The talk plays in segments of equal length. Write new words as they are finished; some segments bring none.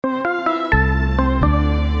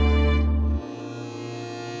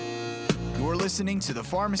listening to the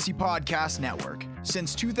Pharmacy Podcast Network.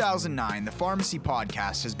 Since 2009, the Pharmacy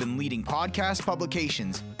Podcast has been leading podcast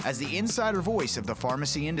publications as the insider voice of the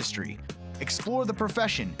pharmacy industry. Explore the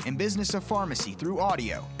profession and business of pharmacy through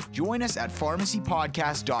audio. Join us at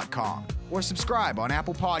pharmacypodcast.com or subscribe on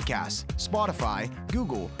Apple Podcasts, Spotify,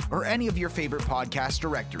 Google, or any of your favorite podcast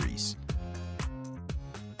directories.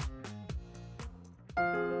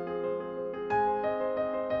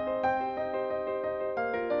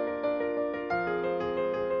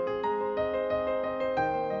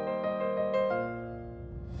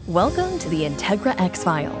 Welcome to the Integra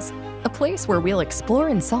X-Files, a place where we'll explore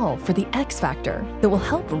and solve for the X factor that will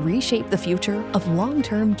help reshape the future of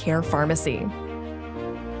long-term care pharmacy.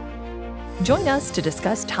 Join us to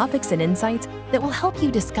discuss topics and insights that will help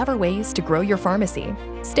you discover ways to grow your pharmacy,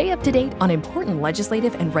 stay up to date on important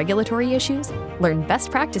legislative and regulatory issues, learn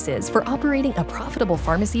best practices for operating a profitable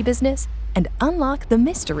pharmacy business, and unlock the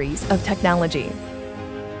mysteries of technology.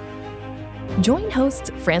 Join hosts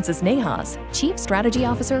Francis Nahas, Chief Strategy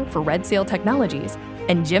Officer for Red Sail Technologies,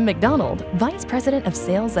 and Jim McDonald, Vice President of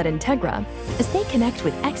Sales at Integra, as they connect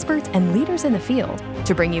with experts and leaders in the field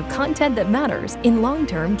to bring you content that matters in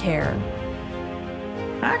long-term care.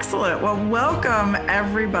 Excellent. Well, welcome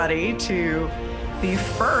everybody to the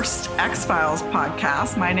first X-Files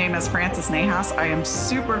podcast. My name is Francis Nahas. I am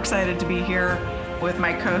super excited to be here with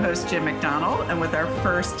my co-host Jim McDonald and with our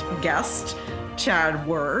first guest, Chad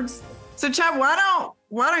Words. So Chad, why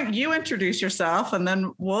don't you introduce yourself and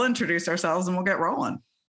then we'll introduce ourselves and we'll get rolling.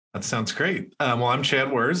 That sounds great. Well, I'm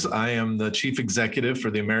Chad Words. I am the Chief Executive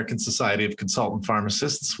for the American Society of Consultant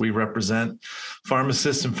Pharmacists. We represent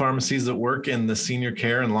pharmacists and pharmacies that work in the senior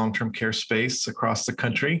care and long-term care space across the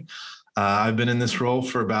country. I've been in this role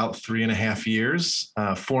for about 3.5 years.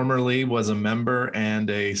 Formerly was a member and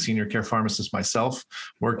a senior care pharmacist myself,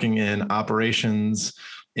 working in operations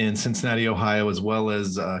in Cincinnati, Ohio, as well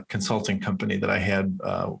as a consulting company that I had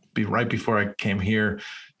right before I came here,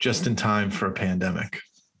 just in time for a pandemic.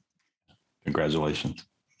 Congratulations.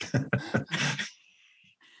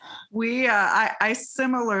 I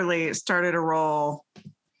similarly started a role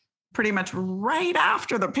pretty much right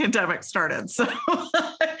after the pandemic started. So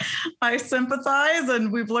I sympathize, and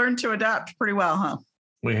we've learned to adapt pretty well, huh?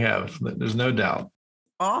 We have. There's no doubt.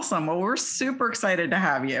 Awesome. Well, we're super excited to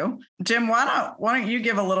have you. Jim, why don't you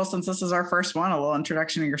give a little, since this is our first one, a little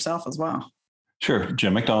introduction of yourself as well? Sure.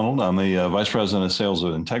 Jim McDonald. I'm the Vice President of Sales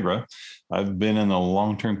at Integra. I've been in the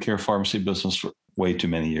long-term care pharmacy business for way too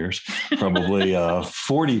many years, probably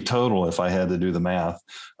 40 total if I had to do the math,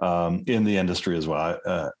 in the industry as well.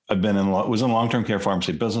 I've was in long-term care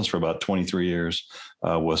pharmacy business for about 23 years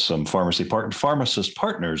with some pharmacist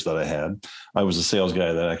partners that I had. I was the sales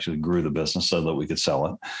guy that actually grew the business so that we could sell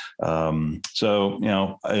it. So,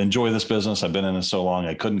 I enjoy this business. I've been in it so long,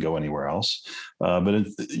 I couldn't go anywhere else.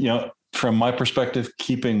 From my perspective,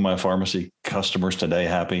 keeping my pharmacy customers today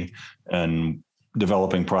happy and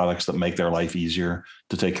developing products that make their life easier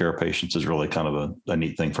to take care of patients is really kind of a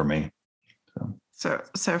neat thing for me. So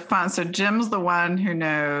fun. So Jim's the one who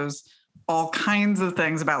knows all kinds of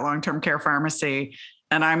things about long-term care pharmacy,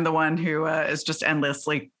 and I'm the one who is just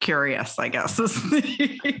endlessly curious, I guess.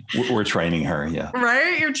 We're training her, yeah.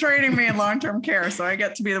 Right? You're training me in long-term care, so I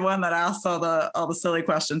get to be the one that asks all the silly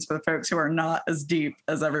questions for the folks who are not as deep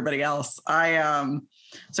as everybody else.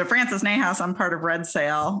 So Francis Nahas, I'm part of Red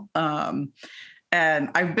Sail, and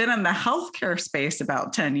I've been in the healthcare space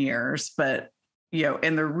about 10 years, but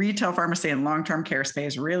in the retail pharmacy and long-term care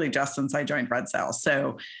space, really just since I joined Red Sail.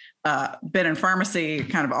 So been in pharmacy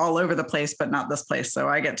kind of all over the place, but not this place. So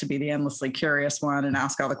I get to be the endlessly curious one and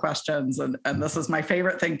ask all the questions. And this is my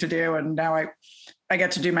favorite thing to do. And now I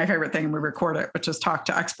get to do my favorite thing and we record it, which is talk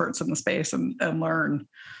to experts in the space and learn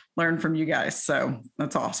from you guys. So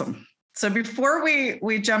that's awesome. So before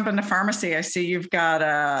we jump into pharmacy, I see you've got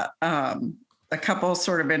a couple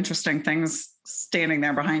sort of interesting things standing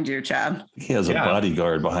there behind you, Chad. He has a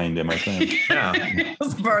bodyguard behind him, I think. Yeah. He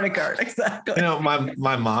has a bodyguard, exactly.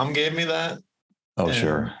 My mom gave me that. Oh, and,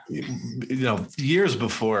 sure. Years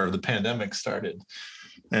before the pandemic started.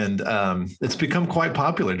 And it's become quite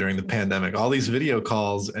popular during the pandemic. All these video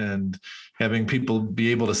calls and having people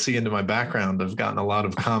be able to see into my background. I've gotten a lot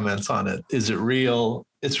of comments on it. Is it real?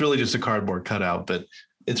 It's really just a cardboard cutout, but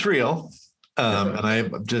it's real. And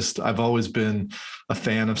I've always been a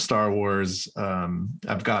fan of Star Wars.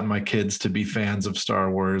 I've gotten my kids to be fans of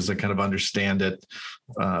Star Wars. I kind of understand it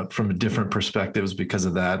from different perspectives because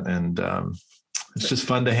of that. And it's just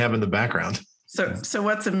fun to have in the background. So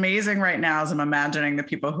what's amazing right now is I'm imagining the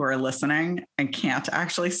people who are listening and can't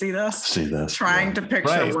actually see this, trying to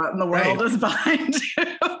picture what in the world is behind you.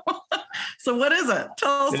 So what is it?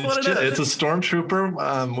 Tell us what it is. It's a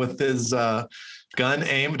stormtrooper with his gun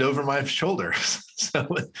aimed over my shoulders. So,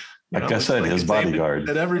 like I said, his bodyguard.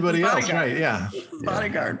 And everybody else, right? Yeah. His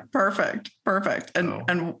bodyguard. Perfect.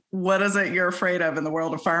 And what is it you're afraid of in the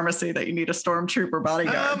world of pharmacy that you need a stormtrooper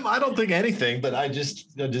bodyguard? I don't think anything, but I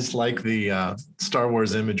just like the Star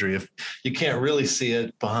Wars imagery. If you can't really see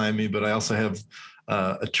it behind me, but I also have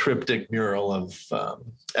a triptych mural of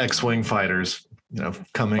X-wing fighters,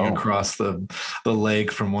 coming across the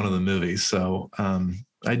lake from one of the movies. So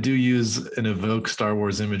I do use and evoke Star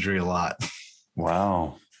Wars imagery a lot.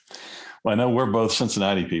 Wow. Well, I know we're both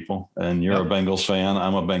Cincinnati people, and you're a Bengals fan.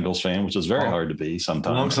 I'm a Bengals fan, which is very hard to be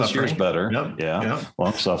sometimes. This year's better. Yeah.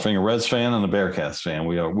 Long-suffering, a Reds fan and a Bearcats fan.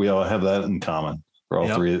 We all have that in common for all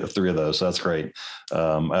three of those. So that's great.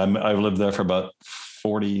 I've lived there for about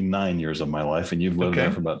 49 years of my life, and you've lived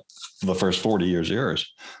there for about the first 40 years of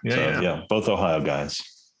yours. Both Ohio guys.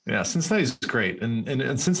 Yeah, Cincinnati's great. And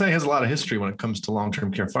Cincinnati has a lot of history when it comes to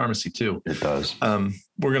long-term care pharmacy too. It does.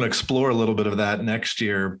 We're going to explore a little bit of that next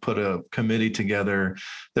year, put a committee together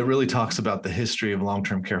that really talks about the history of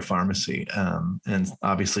long-term care pharmacy. And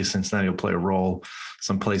obviously Cincinnati will play a role.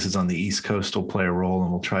 Some places on the East Coast will play a role,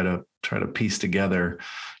 and we'll try to piece together,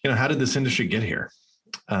 how did this industry get here?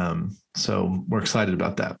 So we're excited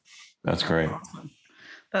about that. That's great.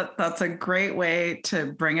 That's a great way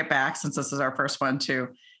to bring it back, since this is our first one, to,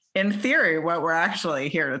 in theory, what we're actually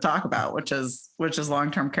here to talk about, which is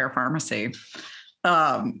long-term care pharmacy.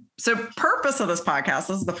 So purpose of this podcast,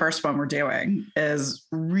 this is the first one we're doing, is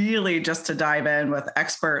really just to dive in with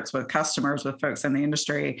experts, with customers, with folks in the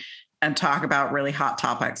industry, and talk about really hot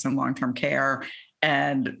topics in long-term care,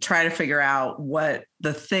 and try to figure out what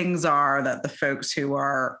the things are that the folks who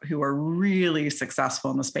are really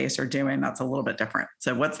successful in the space are doing that's a little bit different.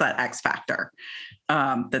 So what's that X factor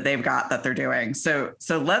that they've got that they're doing? So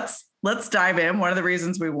let's dive in. One of the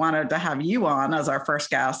reasons we wanted to have you on as our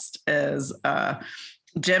first guest is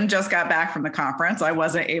Jim just got back from the conference. I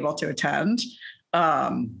wasn't able to attend.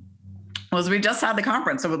 We just had the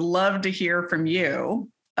conference. I would love to hear from you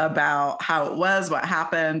about how it was, what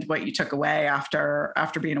happened, what you took away after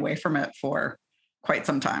being away from it for quite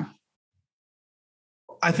some time.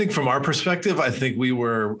 I think from our perspective, I think we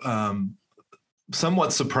were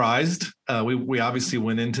somewhat surprised. We obviously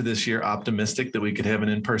went into this year optimistic that we could have an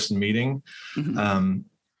in-person meeting. Mm-hmm.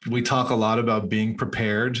 We talk a lot about being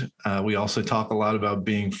prepared. We also talk a lot about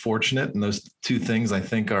being fortunate. And those two things, I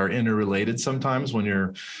think, are interrelated sometimes when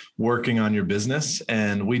you're working on your business.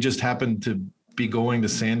 And we just happened to be going to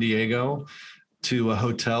San Diego to a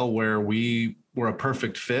hotel where we were a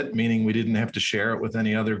perfect fit, meaning we didn't have to share it with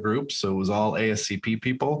any other groups. So it was all ASCP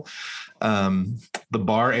people. The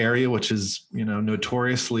bar area, which is,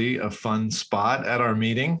 notoriously a fun spot at our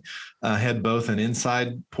meeting, had both an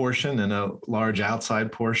inside portion and a large outside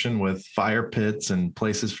portion with fire pits and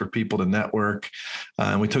places for people to network.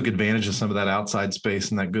 And we took advantage of some of that outside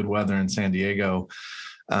space and that good weather in San Diego.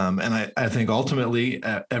 And I think ultimately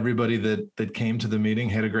everybody that came to the meeting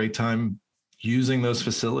had a great time using those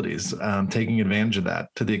facilities, taking advantage of that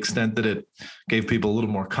to the extent that it gave people a little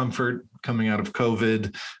more comfort coming out of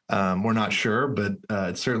COVID. We're not sure, but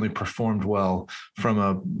it certainly performed well from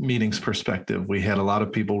a meetings perspective. We had a lot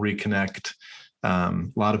of people reconnect. A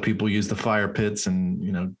lot of people use the fire pits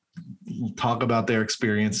and, talk about their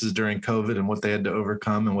experiences during COVID and what they had to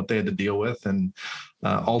overcome and what they had to deal with. And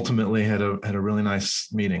ultimately had a really nice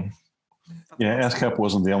meeting. Yeah, ASCAP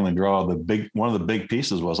wasn't the only draw. One of the big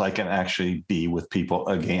pieces was I can actually be with people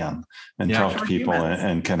again and talk to people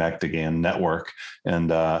and connect again, network. And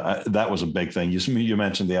that was a big thing. You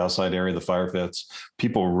mentioned the outside area, the fire pits.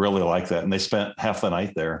 People really like that. And they spent half the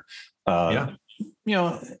night there.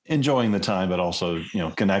 Enjoying the time, but also,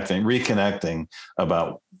 reconnecting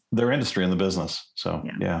about their industry and the business. So,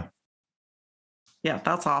 Yeah,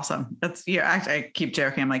 that's awesome. I keep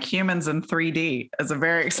joking. I'm like, humans in 3D is a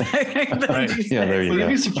very exciting thing. Right. Yeah, there you go. You'd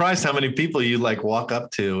be surprised how many people you walk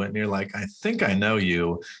up to and you're like, I think I know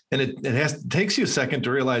you. And it takes you a second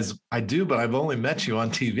to realize I do, but I've only met you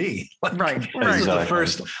on TV. Right. This is the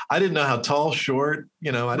first. I didn't know how tall, short,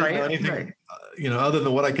 I didn't know anything, other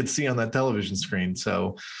than what I could see on that television screen.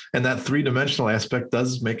 So, and that 3-dimensional aspect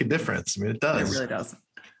does make a difference. I mean, it does. It really does.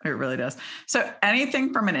 It really does. So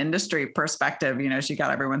anything from an industry perspective, as you got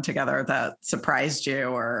everyone together that surprised you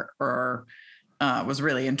or was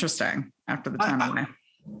really interesting after the time away?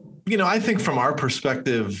 I think from our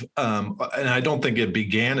perspective, and I don't think it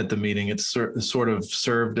began at the meeting, it's sort of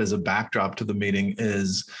served as a backdrop to the meeting,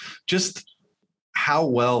 is just how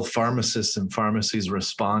well pharmacists and pharmacies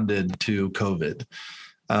responded to COVID.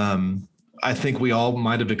 I think we all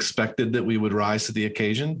might have expected that we would rise to the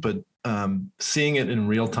occasion, but seeing it in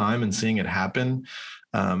real time and seeing it happen,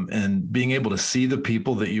 and being able to see the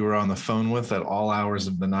people that you were on the phone with at all hours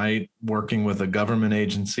of the night, working with a government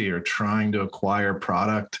agency or trying to acquire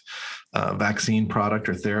vaccine product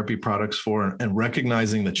or therapy products for, and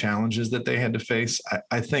recognizing the challenges that they had to face.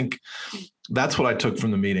 I think that's what I took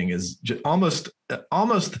from the meeting, is almost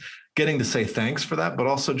getting to say thanks for that, but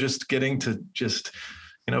also just getting to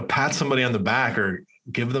pat somebody on the back or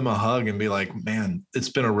give them a hug and be like, man, it's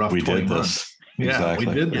been a rough 20 months. Yeah, exactly.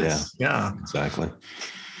 We did this. Yeah, exactly.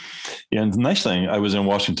 Yeah, and the nice thing, I was in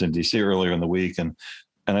Washington, D.C. earlier in the week, and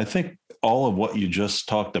I think all of what you just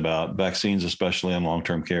talked about, vaccines, especially in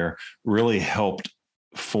long-term care, really helped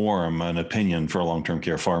form an opinion for a long-term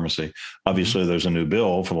care pharmacy. Obviously, there's a new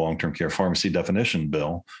bill for the long-term care pharmacy definition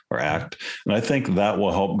bill or act, and I think that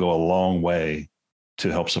will help go a long way to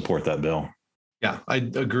help support that bill. Yeah, I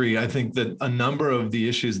agree. I think that a number of the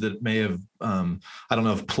issues that may have, I don't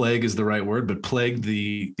know if plague is the right word, but plagued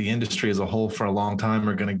the industry as a whole for a long time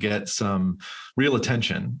are going to get some real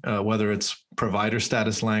attention, whether it's provider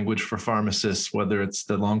status language for pharmacists, whether it's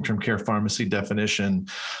the long-term care pharmacy definition,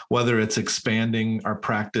 whether it's expanding our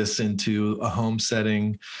practice into a home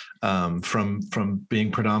setting, from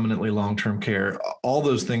being predominantly long-term care. All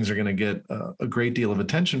those things are going to get a great deal of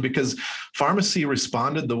attention because pharmacy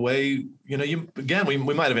responded the way, we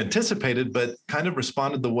might have anticipated, but kind of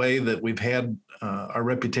responded the way that we've had our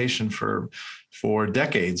reputation for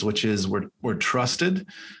decades, which is we're trusted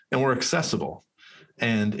and we're accessible.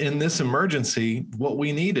 And in this emergency, what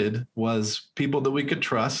we needed was people that we could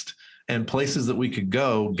trust and places that we could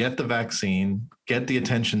go, get the vaccine, get the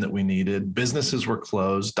attention that we needed. Businesses were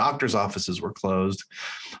closed, doctors' offices were closed,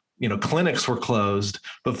 clinics were closed,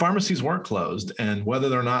 but pharmacies weren't closed. And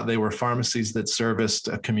whether or not they were pharmacies that serviced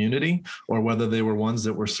a community or whether they were ones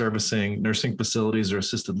that were servicing nursing facilities or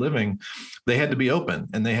assisted living, they had to be open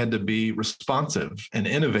and they had to be responsive and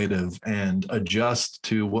innovative and adjust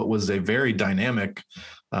to what was a very dynamic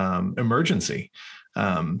emergency.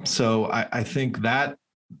 So I think that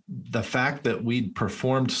the fact that we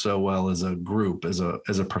performed so well as a group, as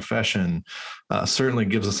a profession, certainly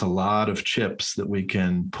gives us a lot of chips that we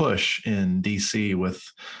can push in DC with,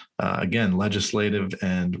 again, legislative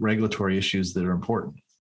and regulatory issues that are important.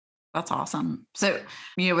 That's awesome. So,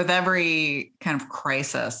 with every kind of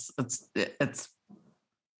crisis, it's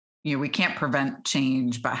we can't prevent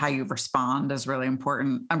change, but how you respond is really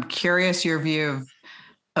important. I'm curious your view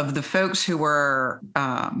of the folks who were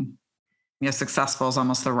successful is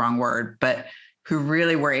almost the wrong word, but who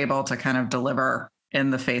really were able to kind of deliver in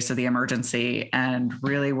the face of the emergency and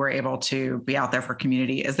really were able to be out there for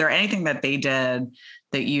community. Is there anything that they did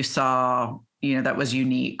that you saw, that was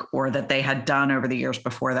unique or that they had done over the years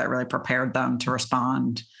before that really prepared them to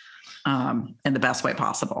respond in the best way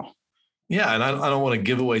possible? Yeah. And I don't want to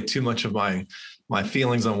give away too much of my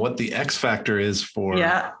feelings on what the X factor is for.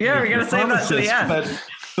 Yeah. We're going to say that to the end.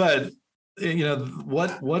 But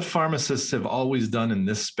what pharmacists have always done in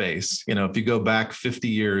this space, if you go back 50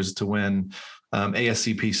 years to when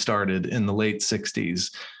ASCP started in the late 60s,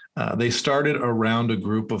 they started around a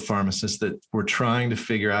group of pharmacists that were trying to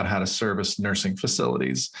figure out how to service nursing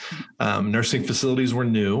facilities. Nursing facilities were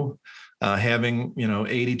new. Having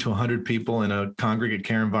 80 to 100 people in a congregate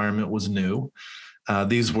care environment was new.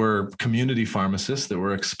 These were community pharmacists that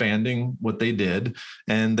were expanding what they did.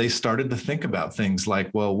 And they started to think about things like,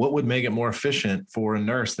 well, what would make it more efficient for a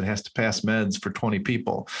nurse that has to pass meds for 20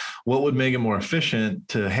 people? What would make it more efficient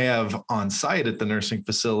to have on site at the nursing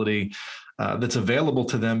facility that's available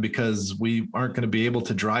to them because we aren't going to be able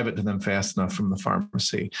to drive it to them fast enough from the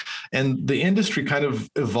pharmacy? And the industry kind of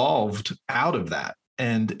evolved out of that.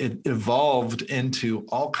 And it evolved into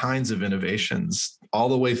all kinds of innovations, all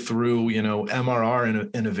the way through,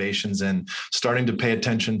 MRR innovations and starting to pay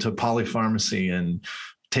attention to polypharmacy and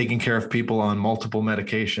taking care of people on multiple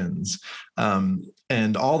medications,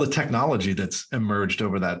 and all the technology that's emerged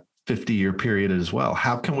over that 50-year period as well.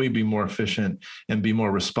 How can we be more efficient and be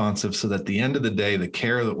more responsive so that at the end of the day, the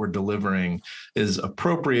care that we're delivering is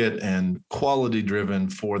appropriate and quality driven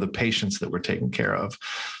for the patients that we're taking care of?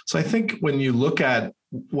 So I think when you look at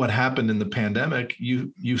what happened in the pandemic,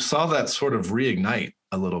 you saw that sort of reignite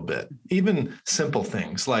a little bit. Even simple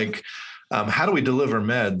things like how do we deliver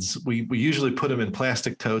meds? We usually put them in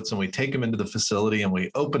plastic totes and we take them into the facility and we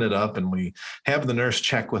open it up and we have the nurse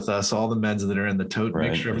check with us all the meds that are in the tote,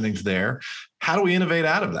 right, make sure everything's there. How do we innovate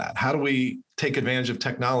out of that? How do we take advantage of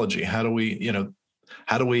technology? How do we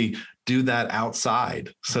do that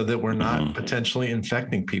outside so that we're not potentially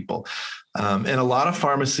infecting people? And a lot of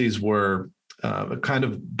pharmacies were kind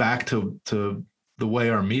of back to the way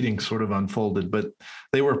our meeting sort of unfolded, but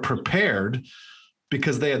they were prepared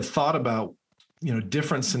because they had thought about,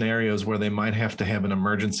 different scenarios where they might have to have an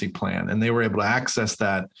emergency plan, and they were able to access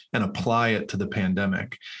that and apply it to the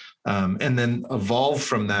pandemic. And then evolve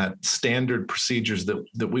from that standard procedures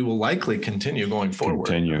that we will likely continue going forward.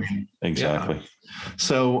 Exactly. Yeah.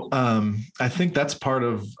 So I think that's part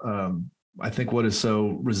of, I think what is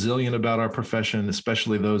so resilient about our profession,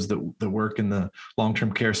 especially those that work in the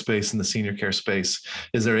long-term care space and the senior care space,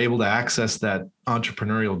 is they're able to access that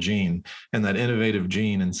entrepreneurial gene and that innovative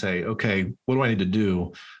gene and say, okay, what do I need to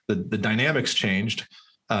do? The dynamics changed.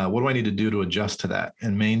 What do I need to do to adjust to that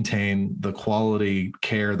and maintain the quality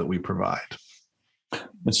care that we provide?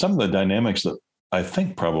 And some of the dynamics that I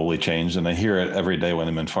think probably changed, and I hear it every day when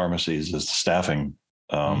I'm in pharmacies, is the staffing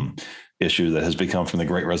issue that has become from the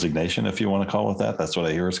Great Resignation, if you want to call it that. That's what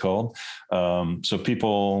I hear it's called. So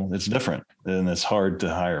people, it's different, and it's hard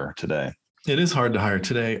to hire today. It is hard to hire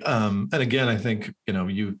today. And again, I think,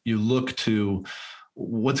 you look to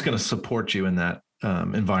what's going to support you in that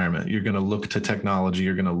environment. You're going to look to technology.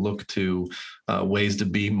 You're going to look to ways to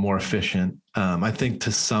be more efficient. I think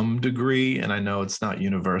to some degree, and I know it's not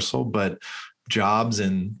universal, but jobs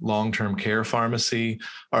in long-term care pharmacy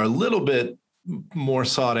are a little bit more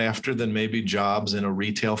sought after than maybe jobs in a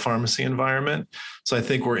retail pharmacy environment. So I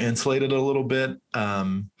think we're insulated a little bit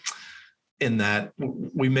in that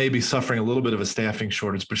we may be suffering a little bit of a staffing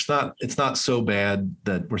shortage, but it's not so bad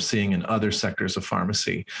that we're seeing in other sectors of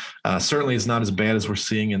pharmacy. Certainly it's not as bad as we're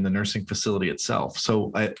seeing in the nursing facility itself.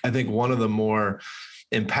 So I think one of the more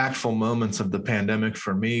impactful moments of the pandemic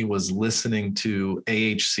for me was listening to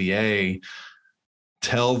AHCA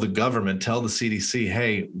tell the government, tell the CDC,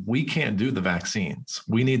 hey, we can't do the vaccines.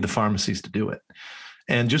 We need the pharmacies to do it.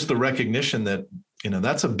 And just the recognition that,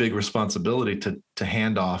 that's a big responsibility to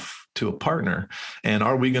hand off to a partner. And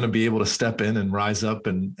are we going to be able to step in and rise up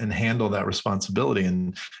and handle that responsibility?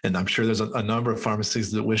 And I'm sure there's a number of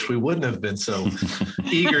pharmacies that wish we wouldn't have been so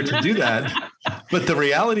eager to do that. But the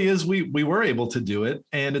reality is we were able to do it,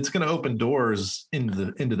 and it's going to open doors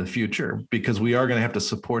into the future, because we are going to have to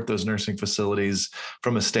support those nursing facilities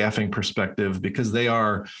from a staffing perspective, because they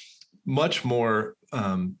are much more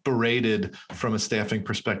berated from a staffing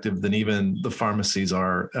perspective than even the pharmacies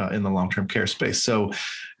are in the long-term care space. So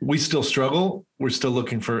we still struggle. We're still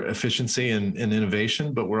looking for efficiency and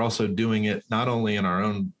innovation, but we're also doing it not only in our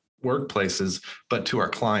own workplaces, but to our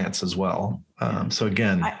clients as well. So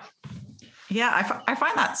again, I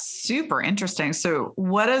find that super interesting. So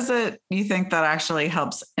what is it you think that actually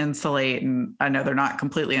helps insulate, and I know they're not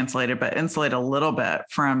completely insulated, but insulate a little bit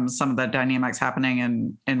from some of the dynamics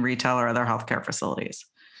happening in retail or other healthcare facilities?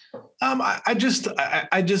 I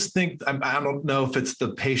just think, I don't know if it's the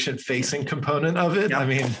patient facing component of it. Yep. I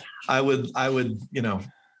mean, I would,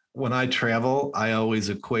 when I travel, I always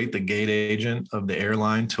equate the gate agent of the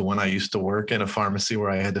airline to when I used to work in a pharmacy where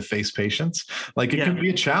I had to face patients. Like it can be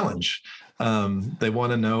a challenge. They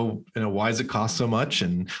want to know, why does it cost so much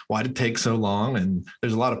and why did it take so long? And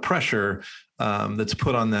there's a lot of pressure that's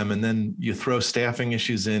put on them. And then you throw staffing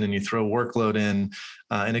issues in and you throw workload in,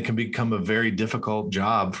 and it can become a very difficult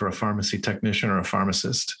job for a pharmacy technician or a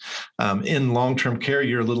pharmacist. In long-term care,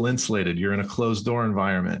 you're a little insulated. You're in a closed door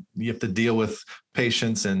environment. You have to deal with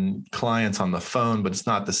patients and clients on the phone, but it's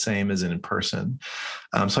not the same as in person.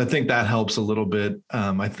 So I think that helps a little bit.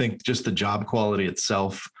 I think just the job quality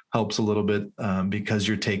itself helps a little bit because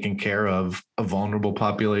you're taking care of a vulnerable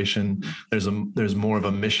population. There's more of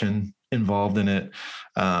a mission involved in it.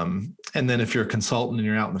 And then if you're a consultant and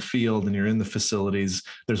you're out in the field and you're in the facilities,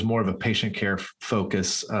 there's more of a patient care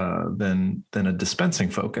focus than a dispensing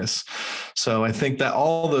focus. So I think that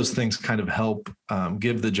all those things kind of help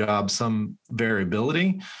give the job some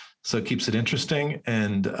variability. So it keeps it interesting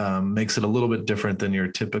and makes it a little bit different than your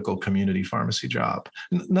typical community pharmacy job.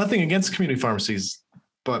 Nothing against community pharmacies,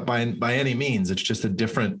 but by any means, it's just a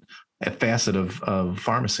different facet of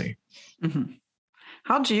pharmacy. Mm-hmm.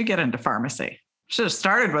 How'd you get into pharmacy? Should have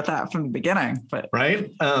started with that from the beginning, but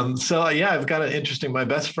right. So I've got an interesting, my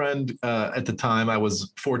best friend at the time, I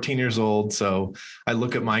was 14 years old. So I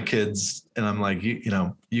look at my kids and I'm like,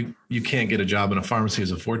 you can't get a job in a pharmacy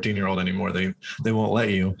as a 14-year-old anymore. They won't let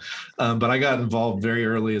you. But I got involved very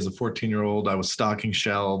early as a 14-year-old. I was stocking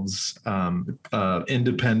shelves,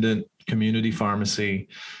 independent community pharmacy.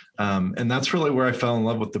 And that's really where I fell in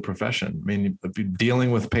love with the profession. I mean, if you're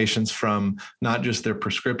dealing with patients from not just their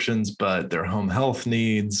prescriptions, but their home health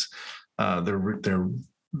needs,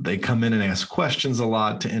 they come in and ask questions a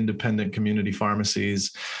lot to independent community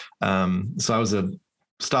pharmacies. So I was a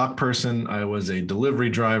stock person. I was a delivery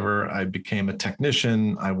driver. I became a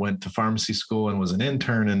technician. I went to pharmacy school and was an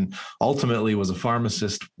intern, and ultimately was a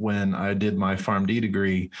pharmacist when I did my PharmD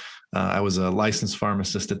degree. I was a licensed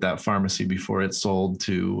pharmacist at that pharmacy before it sold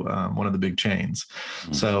to one of the big chains.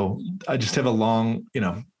 Mm-hmm. So I just have a long,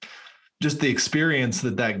 just the experience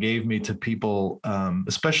that gave me to people,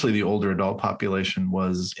 especially the older adult population,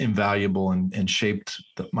 was invaluable and shaped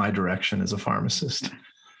my direction as a pharmacist.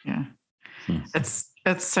 Yeah.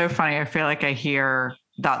 It's so funny. I feel like I hear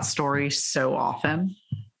that story so often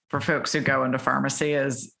for folks who go into pharmacy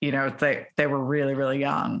is, they were really, really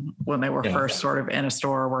young when they were first sort of in a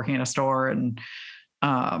store, working in a store, and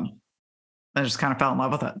they just kind of fell in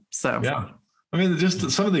love with it. So, yeah. I mean, just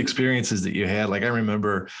some of the experiences that you had, like I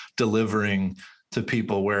remember delivering to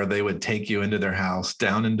people where they would take you into their house,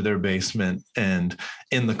 down into their basement, and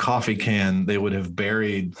in the coffee can, they would have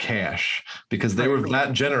buried cash because they were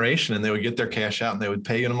that generation, and they would get their cash out and they would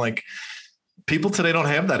pay you. And I'm like, people today don't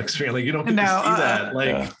have that experience. Like, you don't get to see that.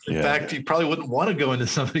 Like, in fact, you probably wouldn't want to go into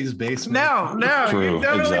somebody's basement. No, True. You'd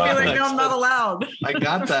definitely be like, no, I'm not allowed. I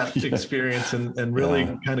got that experience and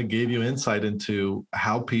really kind of gave you insight into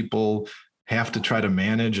how people have to try to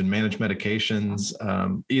manage medications,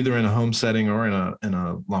 either in a home setting or in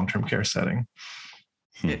a long-term care setting.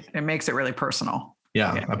 It makes it really personal.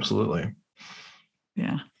 Yeah, absolutely.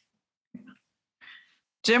 Yeah.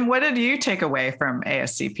 Jim, what did you take away from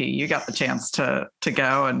ASCP? You got the chance to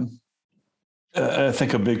go, and I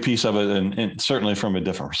think a big piece of it, and certainly from a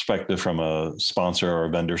different perspective, from a sponsor or a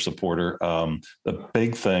vendor supporter, the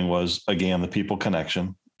big thing was, again, the people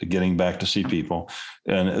connection, to getting back to see people.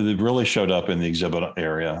 And it really showed up in the exhibit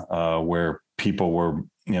area where people were,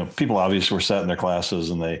 people obviously were sat in their classes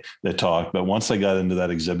and they talked, but once they got into that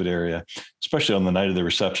exhibit area, especially on the night of the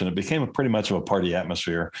reception, it became pretty much of a party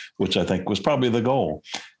atmosphere, which I think was probably the goal.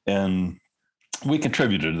 And we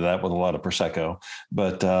contributed to that with a lot of Prosecco,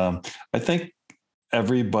 but I think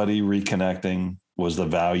everybody reconnecting was the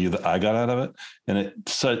value that I got out of it. And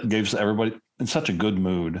it gave everybody in such a good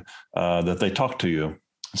mood that they talked to you,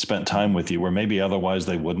 spent time with you where maybe otherwise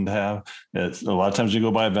they wouldn't have. It's a lot of times you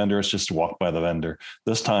go by a vendor, it's just to walk by the vendor.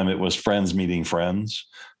 This time it was friends meeting friends.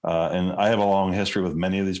 And I have a long history with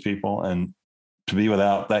many of these people, and to be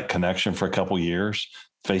without that connection for a couple of years,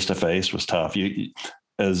 face to face, was tough. You,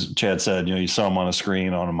 as Chad said, you saw them on a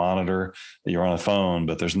screen, on a monitor, you're on a phone,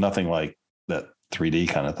 but there's nothing like that 3D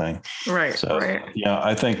kind of thing. Right. So, right.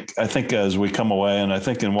 I think as we come away, and I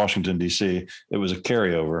think in Washington, D.C., it was a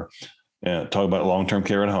carryover. Talk about long-term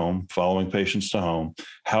care at home, following patients to home,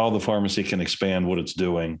 how the pharmacy can expand what it's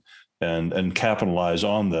doing and capitalize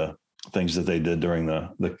on the things that they did during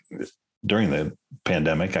the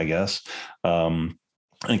pandemic, I guess, and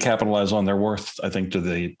capitalize on their worth, I think, to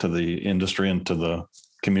the industry and to the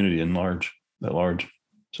community at large.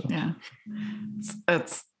 So yeah,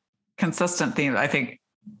 it's consistent theme. I think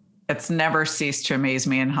it's never ceased to amaze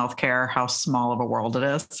me in healthcare how small of a world it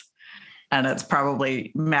is. And it's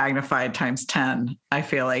probably magnified times 10, I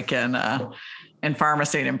feel like, in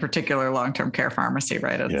pharmacy, and in particular, long-term care pharmacy,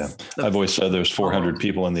 right? I've always said there's 400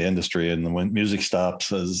 people in the industry, and when music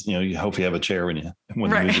stops, you hope you have a chair when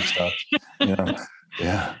the music stops.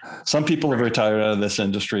 Yeah. Some people have retired out of this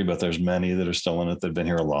industry, but there's many that are still in it that have been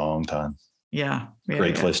here a long time. Yeah.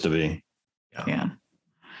 Great place to be. Yeah.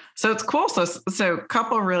 So it's cool. So a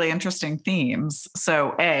couple of really interesting themes.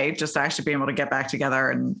 So just actually being able to get back together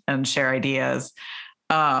and share ideas,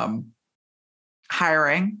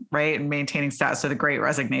 hiring, right, and maintaining staff. So the Great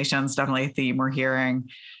Resignation is definitely a theme we're hearing.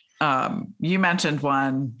 You mentioned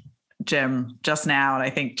one, Jim, just now, and I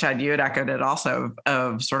think Chad, you had echoed it also,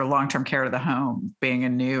 of sort of long-term care to the home being a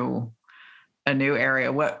new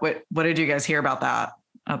area. What did you guys hear about that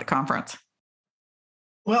at the conference?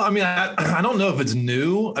 Well, I mean, I don't know if it's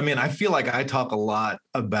new. I mean, I feel like I talk a lot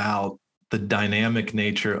about the dynamic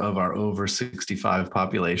nature of our over 65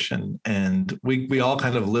 population, and we all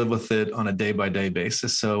kind of live with it on a day-by-day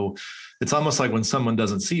basis. So it's almost like when someone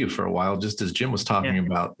doesn't see you for a while, just as Jim was talking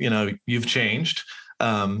about, you've changed,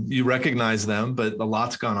 you recognize them, but a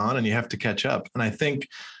lot's gone on and you have to catch up. And I think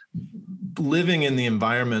living in the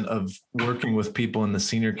environment of working with people in the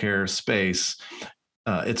senior care space,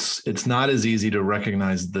 it's not as easy to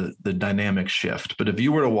recognize the dynamic shift. But if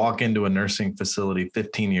you were to walk into a nursing facility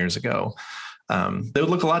 15 years ago, they would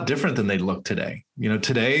look a lot different than they look today.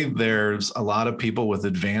 Today there's a lot of people with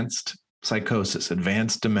advanced psychosis,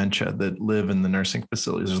 advanced dementia that live in the nursing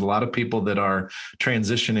facilities. There's a lot of people that are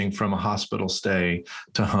transitioning from a hospital stay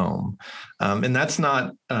to home. And that's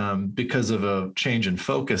not because of a change in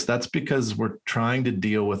focus. That's because we're trying to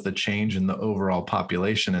deal with the change in the overall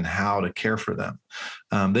population and how to care for them.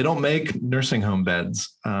 They don't make nursing home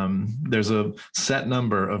beds. There's a set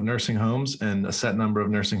number of nursing homes and a set number of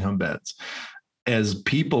nursing home beds. As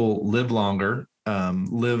people live longer,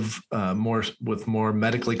 live more with more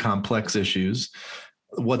medically complex issues,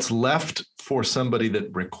 what's left for somebody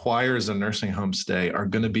that requires a nursing home stay are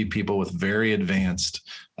going to be people with very advanced,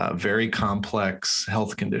 very complex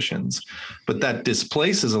health conditions. But that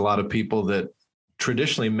displaces a lot of people that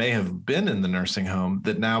traditionally may have been in the nursing home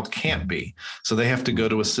that now can't be. So they have to go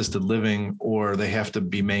to assisted living, or they have to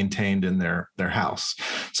be maintained in their house.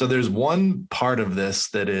 So there's one part of this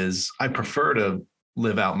that is, I prefer to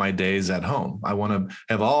live out my days at home. I want to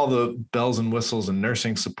have all the bells and whistles and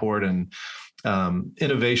nursing support and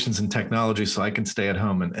innovations in technology so I can stay at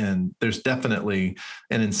home. And there's definitely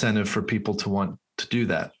an incentive for people to want to do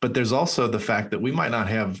that. But there's also the fact that we might not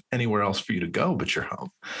have anywhere else for you to go but your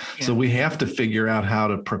home. Yeah. So we have to figure out how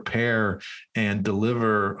to prepare and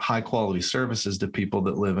deliver high quality services to people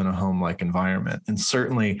that live in a home-like environment. And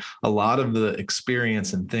certainly a lot of the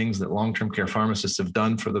experience and things that long-term care pharmacists have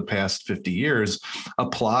done for the past 50 years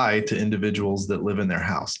apply to individuals that live in their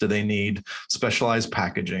house. Do they need specialized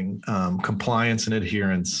packaging, compliance and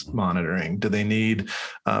adherence monitoring? Do they need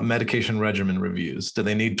medication regimen reviews? Do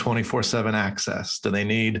they need 24/7 access? Do they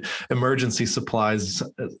need emergency supplies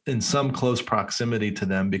in some close proximity to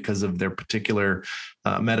them because of their particular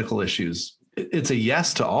medical issues? It's a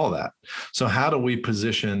yes to all that. So how do we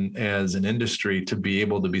position as an industry to be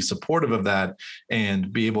able to be supportive of that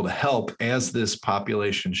and be able to help as this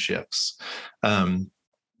population shifts?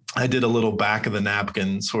 I did a little back of the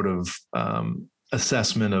napkin sort of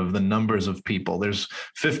assessment of the numbers of people. There's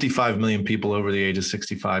 55 million people over the age of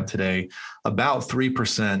 65 today. About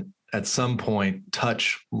 3% at some point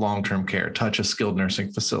touch long-term care, touch a skilled nursing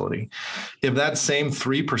facility. If that same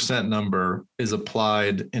 3% number is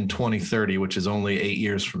applied in 2030, which is only 8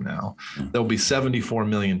 years from now, there'll be 74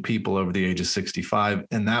 million people over the age of 65,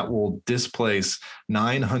 and that will displace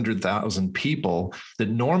 900,000 people that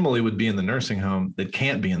normally would be in the nursing home that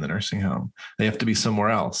can't be in the nursing home. They have to be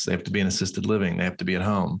somewhere else. They have to be in assisted living. They have to be at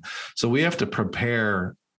home. So we have to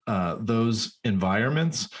prepare those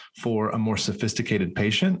environments for a more sophisticated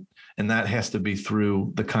patient. And that has to be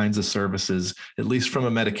through the kinds of services, at least from a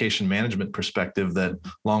medication management perspective, that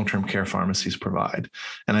long-term care pharmacies provide.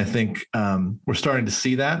 And I think we're starting to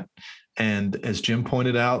see that. And as Jim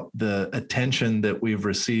pointed out, the attention that we've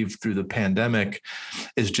received through the pandemic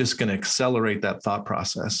is just going to accelerate that thought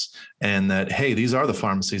process. And that, hey, these are the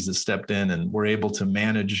pharmacies that stepped in and were able to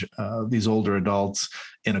manage these older adults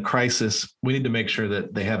in a crisis. We need to make sure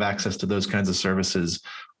that they have access to those kinds of services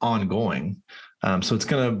ongoing. So it's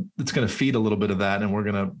going to feed a little bit of that, and we're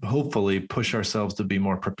going to hopefully push ourselves to be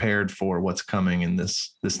more prepared for what's coming in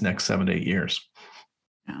this next 7 to 8 years.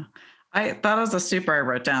 Yeah. That was a super I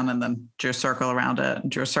wrote down and then drew a circle around it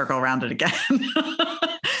and drew a circle around it again.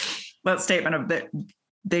 That statement of that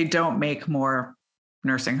they don't make more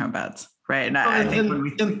nursing home beds, right? And I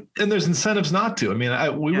think and there's incentives not to. I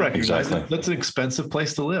mean, we recognize exactly. that's an expensive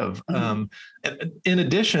place to live. And in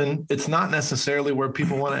addition, it's not necessarily where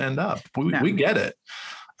people want to end up. We get it.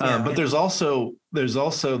 But there's also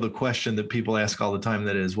the question that people ask all the time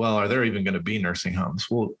that is, well, are there even going to be nursing homes?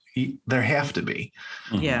 Well, there have to be.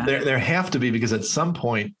 Yeah. There have to be, because at some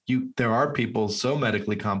point there are people so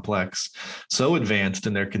medically complex, so advanced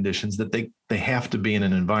in their conditions that they have to be in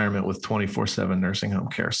an environment with 24/7 nursing home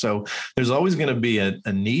care. So there's always going to be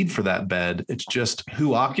a need for that bed. It's just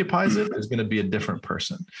who occupies it is going to be a different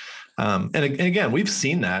person. And again, we've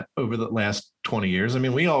seen that over the last 20 years. I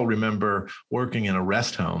mean, we all remember working in a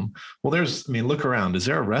rest home. Well, look around. Is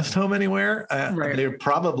there a rest home anywhere? Right. They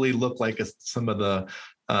probably look like some of the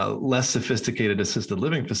less sophisticated assisted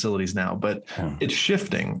living facilities now, but it's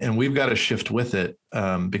shifting, and we've got to shift with it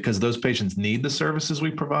because those patients need the services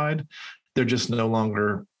we provide. They're just no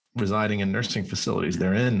longer residing in nursing facilities.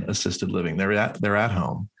 They're in assisted living. They're at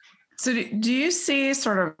home. So do you see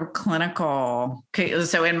sort of clinical,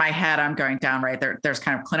 so in my head, I'm going down, right? There's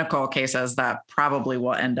kind of clinical cases that probably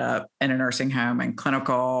will end up in a nursing home, and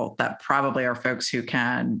clinical that probably are folks who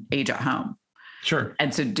can age at home. Sure.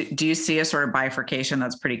 And so do you see a sort of bifurcation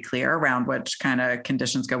that's pretty clear around which kind of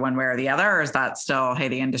conditions go one way or the other? Or is that still, hey,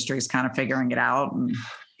 the industry's kind of figuring it out?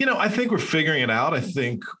 I think we're figuring it out. I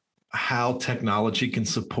think how technology can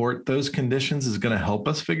support those conditions is going to help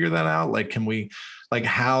us figure that out.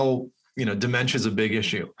 Dementia is a big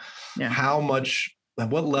issue. Yeah. How much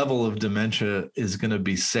what level of dementia is going to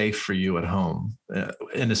be safe for you at home,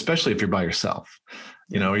 and especially if you're by yourself.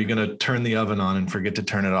 Are you going to turn the oven on and forget to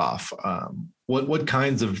turn it off? What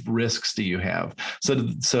kinds of risks do you have?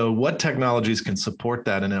 So what technologies can support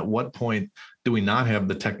that, and at what point do we not have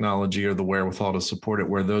the technology or the wherewithal to support it,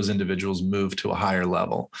 where those individuals move to a higher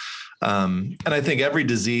level? And I think every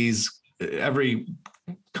disease, every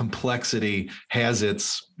complexity has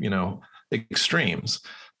its extremes.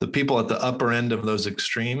 The people at the upper end of those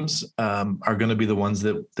extremes are going to be the ones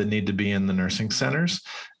that need to be in the nursing centers,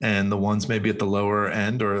 and the ones maybe at the lower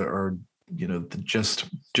end or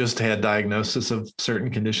just had diagnosis of certain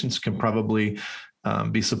conditions can probably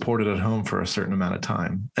be supported at home for a certain amount of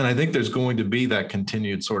time. And I think there's going to be that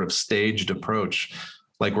continued sort of staged approach.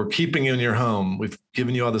 Like, we're keeping you in your home. We've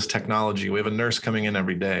given you all this technology. We have a nurse coming in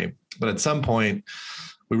every day, but at some point,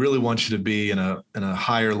 we really want you to be in a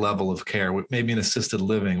higher level of care, maybe in assisted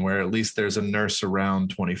living, where at least there's a nurse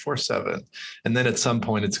around 24/7. And then at some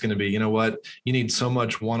point, it's going to be, you need so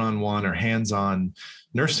much one-on-one or hands-on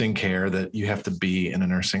nursing care that you have to be in a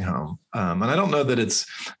nursing home. And I don't know that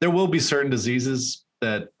there will be certain diseases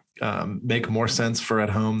that make more sense for at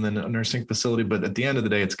home than a nursing facility. But at the end of the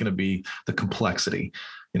day, it's going to be the complexity.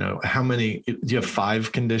 How many, do you have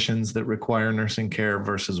 5 conditions that require nursing care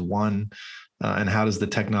versus 1? And how does the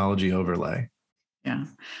technology overlay? Yeah.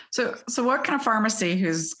 So what can a pharmacy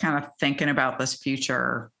who's kind of thinking about this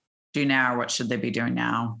future do now? What should they be doing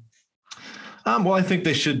now? Well, I think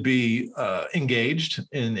they should be engaged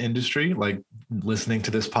in industry, like listening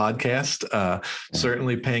to this podcast,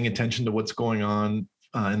 certainly paying attention to what's going on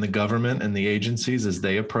in the government and the agencies as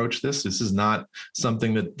they approach this. This is not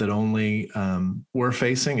something that only we're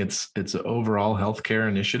facing. It's an overall healthcare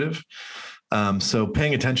initiative. So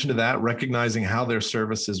paying attention to that, recognizing how their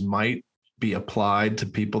services might be applied to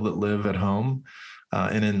people that live at home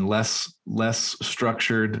and in less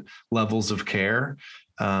structured levels of care,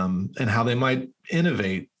 and how they might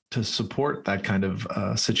innovate to support that kind of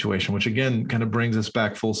situation, which again kind of brings us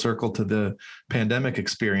back full circle to the pandemic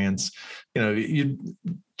experience.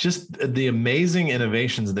 Just the amazing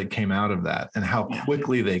innovations that came out of that and how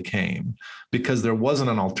quickly they came, because there wasn't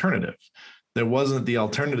an alternative. There wasn't the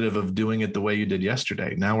alternative of doing it the way you did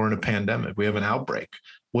yesterday. Now we're in a pandemic. We have an outbreak.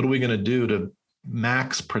 What are we going to do to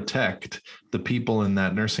max protect the people in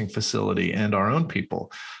that nursing facility and our own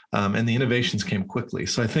people? And the innovations came quickly.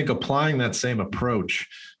 So I think applying that same approach,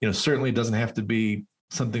 certainly doesn't have to be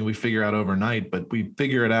something we figure out overnight, but we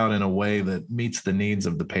figure it out in a way that meets the needs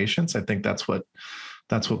of the patients. I think that's what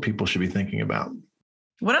people should be thinking about.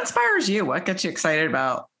 What inspires you? What gets you excited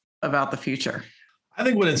about the future? I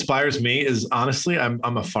think what inspires me is, honestly, I'm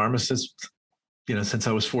a pharmacist, since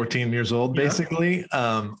I was 14 years old, basically.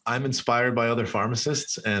 I'm inspired by other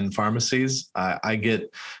pharmacists and pharmacies. I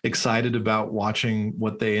get excited about watching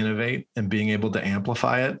what they innovate and being able to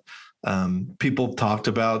amplify it. People talked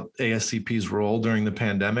about ASCP's role during the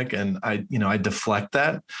pandemic, and I deflect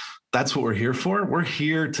that. That's what we're here for. We're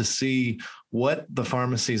here to see what the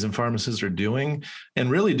pharmacies and pharmacists are doing and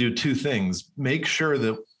really do 2 things. Make sure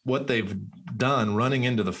that what they've done running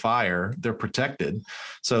into the fire, they're protected.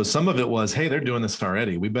 So some of it was, hey, they're doing this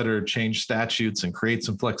already. We better change statutes and create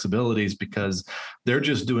some flexibilities because they're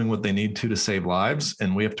just doing what they need to save lives,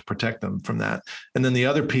 and we have to protect them from that. And then the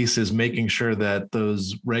other piece is making sure that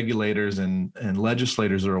those regulators and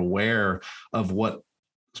legislators are aware of what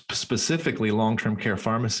specifically long-term care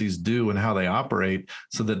pharmacies do and how they operate,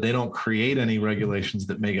 so that they don't create any regulations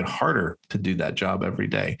that make it harder to do that job every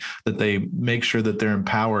day, that they make sure that they're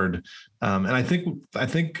empowered. And I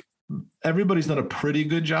think everybody's done a pretty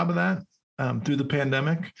good job of that through the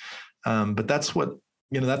pandemic. But that's what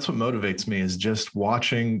motivates me, is just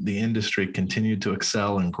watching the industry continue to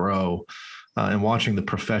excel and grow, and watching the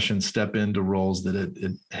profession step into roles that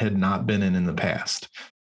it had not been in the past.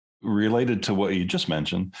 Related to what you just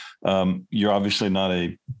mentioned, you're obviously not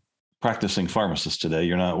a practicing pharmacist today.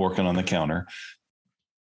 You're not working on the counter.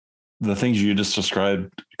 The things you just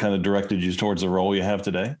described kind of directed you towards the role you have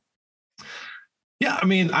today? Yeah, I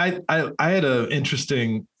mean, I had an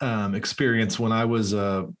interesting experience when I was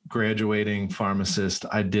a graduating pharmacist.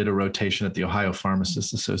 I did a rotation at the Ohio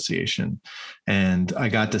Pharmacists Association, and I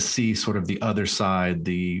got to see sort of the other side,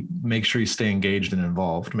 the make sure you stay engaged and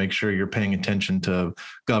involved, make sure you're paying attention to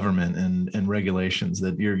government and regulations,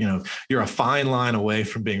 that you're a fine line away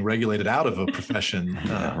from being regulated out of a profession.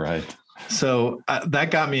 Right. So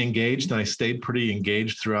that got me engaged, and I stayed pretty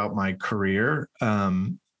engaged throughout my career.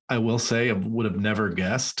 I will say I would have never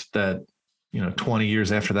guessed that, 20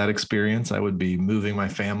 years after that experience, I would be moving my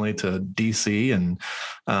family to DC and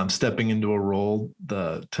stepping into a role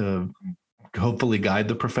to hopefully guide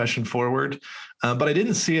the profession forward. But I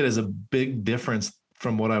didn't see it as a big difference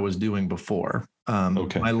from what I was doing before.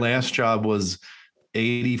 My last job was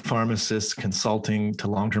 80 pharmacists consulting to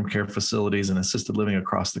long-term care facilities and assisted living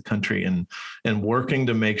across the country, and working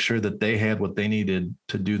to make sure that they had what they needed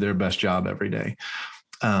to do their best job every day.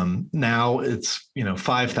 Now it's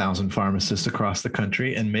 5,000 pharmacists across the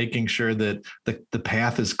country, and making sure that the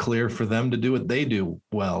path is clear for them to do what they do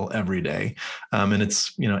well every day. And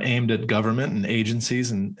it's aimed at government and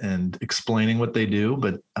agencies and explaining what they do,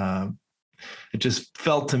 but it just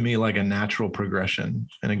felt to me like a natural progression.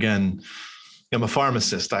 And again, I'm a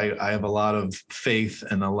pharmacist. I have a lot of faith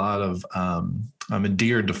and a lot of I'm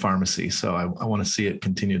endeared to pharmacy, so I want to see it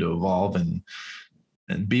continue to evolve and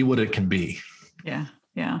be what it can be. Yeah.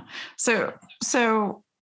 Yeah. So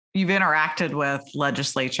you've interacted with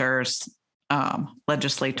legislators a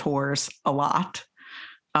lot,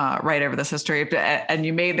 right over this history. And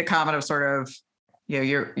you made the comment of sort of,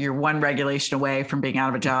 you're one regulation away from being out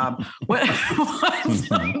of a job.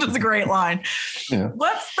 That's a great line. Yeah.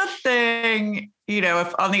 What's the thing,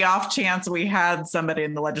 if on the off chance we had somebody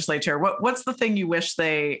in the legislature, what's the thing you wish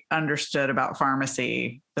they understood about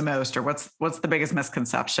pharmacy the most, or what's the biggest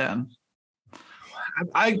misconception?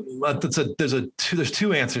 There's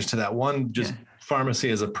two answers to that. One, just pharmacy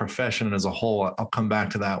as a profession and as a whole. I'll come back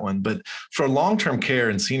to that one. But for long-term care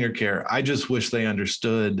and senior care, I just wish they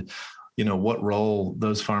understood, what role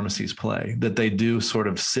those pharmacies play, that they do sort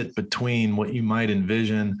of sit between what you might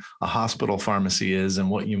envision a hospital pharmacy is and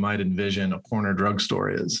what you might envision a corner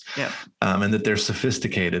drugstore is. Yeah. And that they're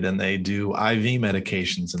sophisticated, and they do IV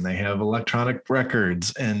medications, and they have electronic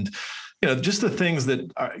records, and just the things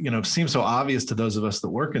that are, seem so obvious to those of us that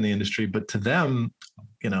work in the industry, but to them,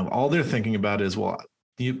 all they're thinking about is, well,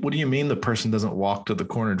 what do you mean the person doesn't walk to the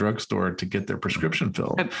corner drugstore to get their prescription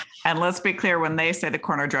filled? And let's be clear, when they say the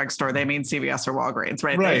corner drugstore, they mean CVS or Walgreens,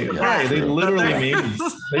 right? Right. They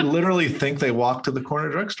literally think they walk to the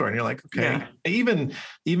corner drugstore, and you're like, okay. Yeah.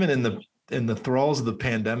 Even in the thralls of the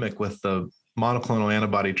pandemic with the monoclonal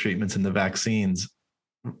antibody treatments and the vaccines,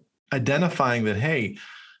 identifying that, hey,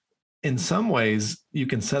 in some ways, you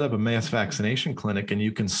can set up a mass vaccination clinic and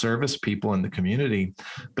you can service people in the community,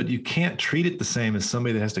 but you can't treat it the same as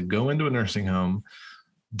somebody that has to go into a nursing home,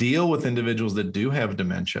 deal with individuals that do have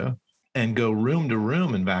dementia, and go room to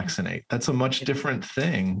room and vaccinate. That's a much different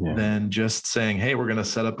thing than just saying, hey, we're going to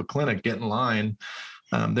set up a clinic, get in line.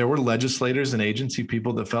 There were legislators and agency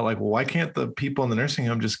people that felt like, well, why can't the people in the nursing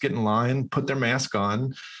home just get in line, put their mask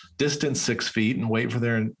on, distance 6 feet, and wait for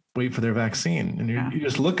their vaccine? And you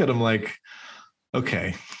just look at them like,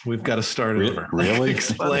 okay, we've got to start over. Really?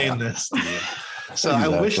 Explain this. So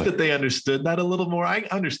exactly. I wish that they understood that a little more. I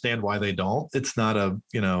understand why they don't. It's not a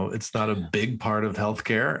big part of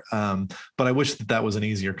healthcare. But I wish that was an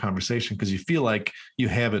easier conversation, because you feel like you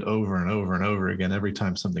have it over and over and over again every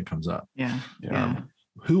time something comes up.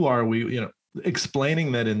 Who are we?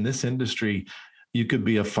 Explaining that in this industry, you could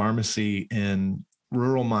be a pharmacy in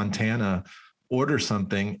rural Montana, order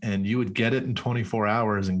something, and you would get it in 24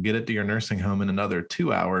 hours and get it to your nursing home in another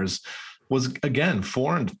 2 hours, was again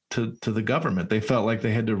foreign to the government. They felt like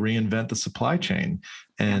they had to reinvent the supply chain.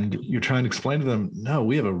 And you're trying to explain to them, no,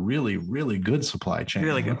 we have a really, really good supply chain.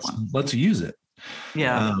 Really good one. Let's use it.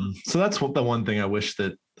 Yeah. So that's the one thing I wish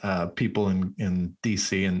that people in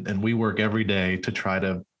DC, and we work every day to try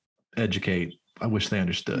to educate. I wish they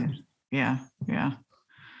understood. Yeah.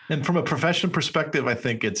 And from a profession perspective, I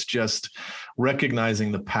think it's just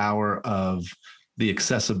recognizing the power of the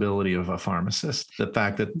accessibility of a pharmacist, the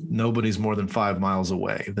fact that nobody's more than 5 miles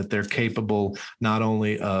away, that they're capable not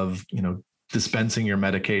only of, dispensing your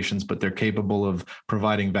medications, but they're capable of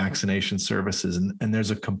providing vaccination services. And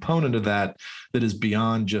there's a component of that is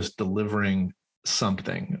beyond just delivering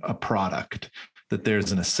something, a product, that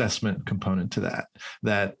there's an assessment component to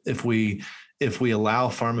that if we allow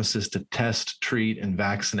pharmacists to test, treat, and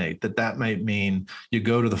vaccinate, that might mean you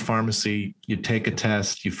go to the pharmacy, you take a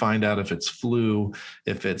test, you find out if it's flu,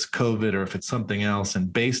 if it's COVID, or if it's something else.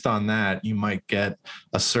 And based on that, you might get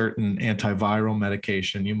a certain antiviral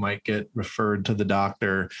medication. You might get referred to the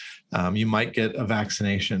doctor. You might get a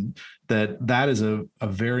vaccination. That is a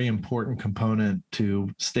very important component to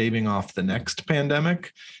staving off the next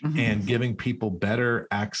pandemic and giving people better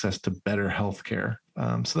access to better healthcare.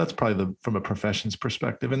 So that's probably from a profession's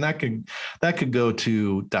perspective, and that could go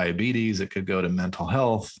to diabetes. It could go to mental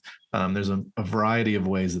health. There's a variety of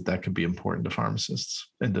ways that could be important to pharmacists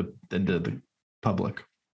and to the public.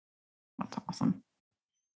 That's awesome,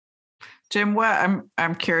 Jim.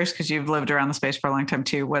 I'm curious, because you've lived around the space for a long time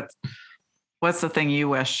too. What's the thing you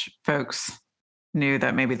wish folks knew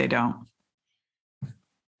that maybe they don't?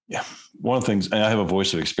 Yeah. One of the things, I have a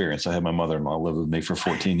voice of experience. I had my mother-in-law live with me for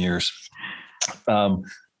 14 years.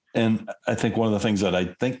 And I think one of the things that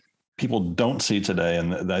I think people don't see today,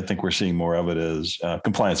 and I think we're seeing more of it, is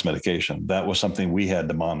compliance medication. That was something we had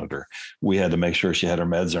to monitor. We had to make sure she had her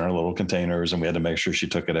meds in her little containers, and we had to make sure she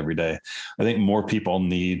took it every day. I think more people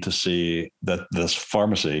need to see that this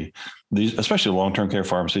pharmacy, these, especially long-term care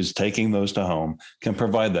pharmacies, taking those to home can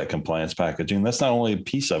provide that compliance packaging. That's not only a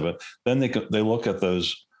piece of it. Then they look at the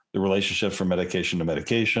relationship from medication to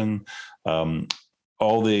medication,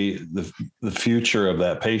 all the future of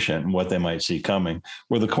that patient and what they might see coming.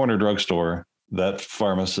 Where the corner drugstore, that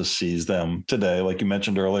pharmacist sees them today, like you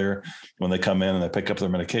mentioned earlier, when they come in and they pick up their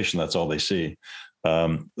medication, that's all they see.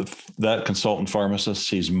 That consultant pharmacist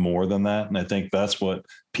sees more than that. And I think that's what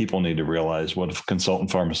people need to realize, what a consultant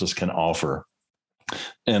pharmacist can offer.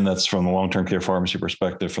 And that's from the long-term care pharmacy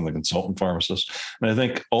perspective, from the consultant pharmacist. And I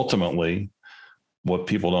think ultimately what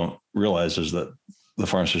people don't realize is that the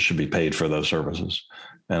pharmacist should be paid for those services.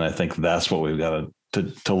 And I think that's what we've got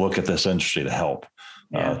to look at this industry to help,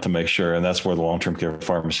 to make sure. And that's where the long-term care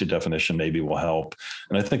pharmacy definition maybe will help.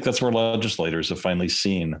 And I think that's where legislators have finally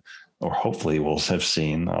seen, or hopefully will have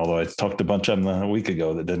seen, although I talked to a bunch of them a week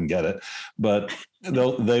ago that didn't get it, but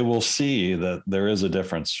they will see that there is a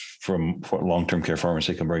difference from what long-term care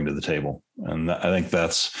pharmacy can bring to the table. And I think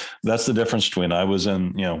that's the difference between I was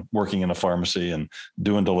working in a pharmacy and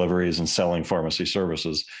doing deliveries and selling pharmacy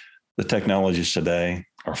services. The technologies today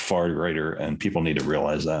are far greater, and people need to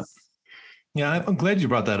realize that. Yeah, I'm glad you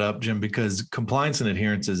brought that up, Jim, because compliance and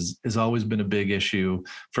adherence has always been a big issue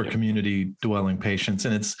for community dwelling patients.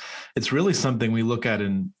 And it's really something we look at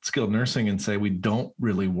in skilled nursing and say we don't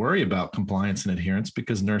really worry about compliance and adherence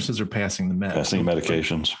because nurses are passing the meds. Passing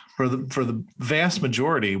medications. For the vast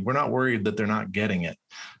majority, we're not worried that they're not getting it.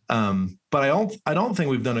 But I don't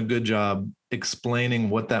think we've done a good job explaining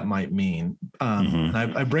what that might mean. And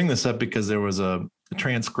I bring this up because there was a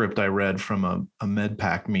transcript I read from a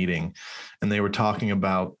MedPAC meeting, and they were talking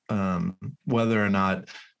about whether or not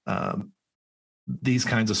these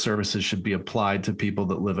kinds of services should be applied to people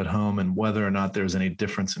that live at home and whether or not there's any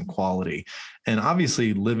difference in quality. And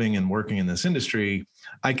obviously, living and working in this industry,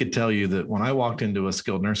 I could tell you that when I walked into a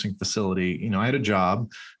skilled nursing facility, I had a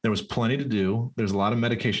job, there was plenty to do. There's a lot of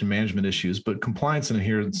medication management issues, but compliance and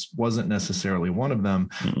adherence wasn't necessarily one of them.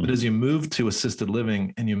 But as you move to assisted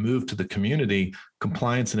living and you move to the community,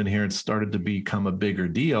 compliance and adherence started to become a bigger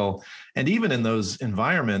deal. And even in those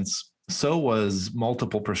environments, so was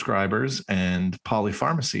multiple prescribers and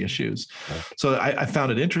polypharmacy issues. So I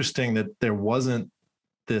found it interesting that there wasn't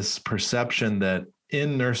this perception that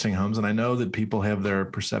in nursing homes, and I know that people have their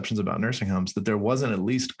perceptions about nursing homes, that there wasn't at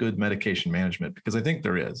least good medication management, because I think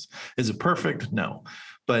there is. Is it perfect? No.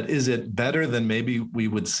 But is it better than maybe we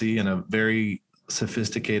would see in a very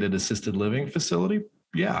sophisticated assisted living facility?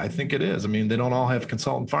 Yeah, I think it is. I mean, they don't all have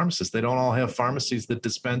consultant pharmacists. They don't all have pharmacies that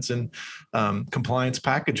dispense in compliance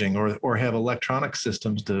packaging or have electronic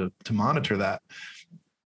systems to monitor that.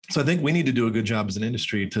 So I think we need to do a good job as an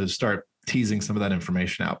industry to start teasing some of that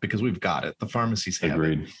information out, because we've got it. The pharmacies have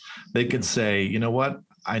it. They could say, you know what?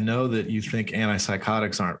 I know that you think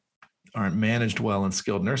antipsychotics aren't managed well in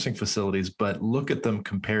skilled nursing facilities, but look at them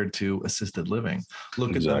compared to assisted living.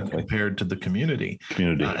 Look at them compared to the community.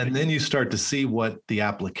 And then you start to see what the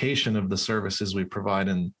application of the services we provide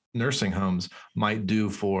in nursing homes might do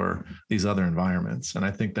for these other environments. And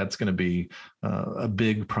I think that's going to be a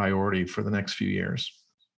big priority for the next few years.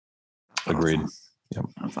 Agreed. Awesome. Yep.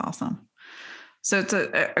 That's awesome. So it's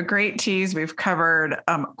a great tease. We've covered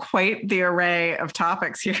quite the array of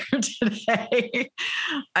topics here today.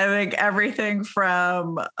 I think everything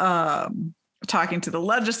from talking to the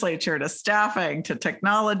legislature, to staffing, to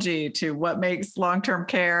technology, to what makes long-term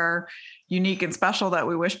care unique and special that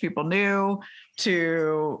we wish people knew,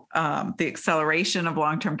 to the acceleration of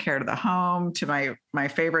long-term care to the home, to my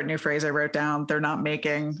favorite new phrase I wrote down, they're not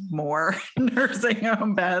making more nursing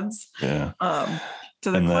home beds. Yeah. To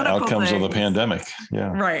the and the outcomes things, of the pandemic.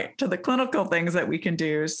 Yeah. Right. To the clinical things that we can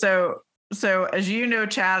do. So as you know,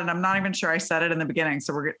 Chad, and I'm not even sure I said it in the beginning.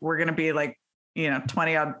 So we're going to be like,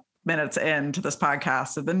 20 odd minutes into this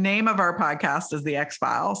podcast. So the name of our podcast is The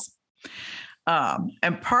X-Files.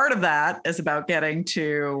 And part of that is about getting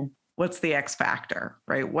to what's the X factor,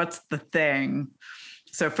 right? What's the thing?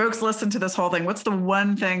 So folks listen to this whole thing. What's the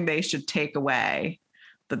one thing they should take away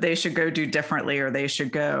that they should go do differently, or they should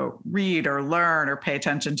go read or learn or pay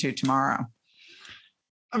attention to tomorrow?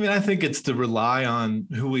 I mean, I think it's to rely on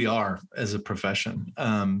who we are as a profession.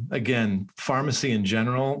 Again, pharmacy in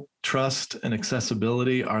general trust and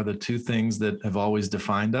accessibility are the two things that have always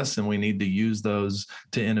defined us, and we need to use those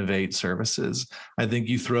to innovate services. I think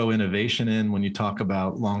you throw innovation in when you talk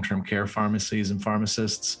about long-term care pharmacies and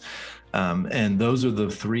pharmacists. And those are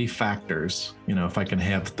the three factors, if I can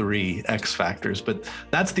have three X factors, but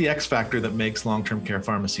that's the X factor that makes long-term care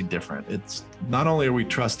pharmacy different. It's not only are we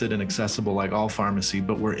trusted and accessible like all pharmacy,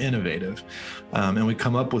 but we're innovative. And we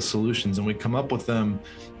come up with solutions, and we come up with them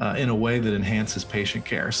in a way that enhances patient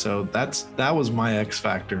care. So that was my X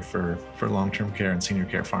factor for long-term care and senior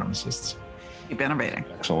care pharmacists. Keep innovating.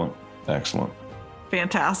 Excellent.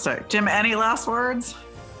 Fantastic. Jim, any last words?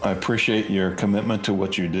 I appreciate your commitment to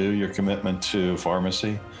what you do, your commitment to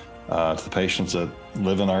pharmacy, to the patients that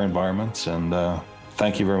live in our environments, and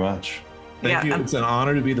thank you very much. Thank you. It's an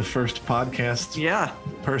honor to be the first podcast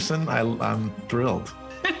person. I'm thrilled.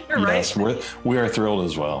 Right. Yes, we are thrilled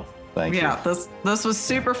as well. Thank you. Yeah, this was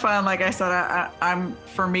super fun. Like I said,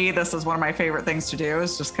 for me, this is one of my favorite things to do,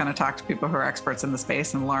 is just kind of talk to people who are experts in the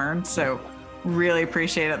space and learn. So really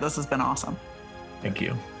appreciate it. This has been awesome. Thank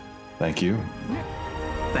you. Thank you.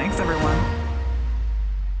 Thanks, everyone.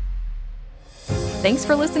 Thanks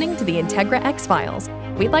for listening to the Integra X-Files.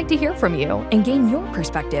 We'd like to hear from you and gain your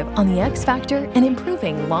perspective on the X Factor in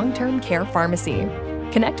improving long-term care pharmacy.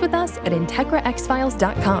 Connect with us at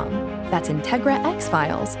integraxfiles.com. That's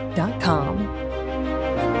integraxfiles.com.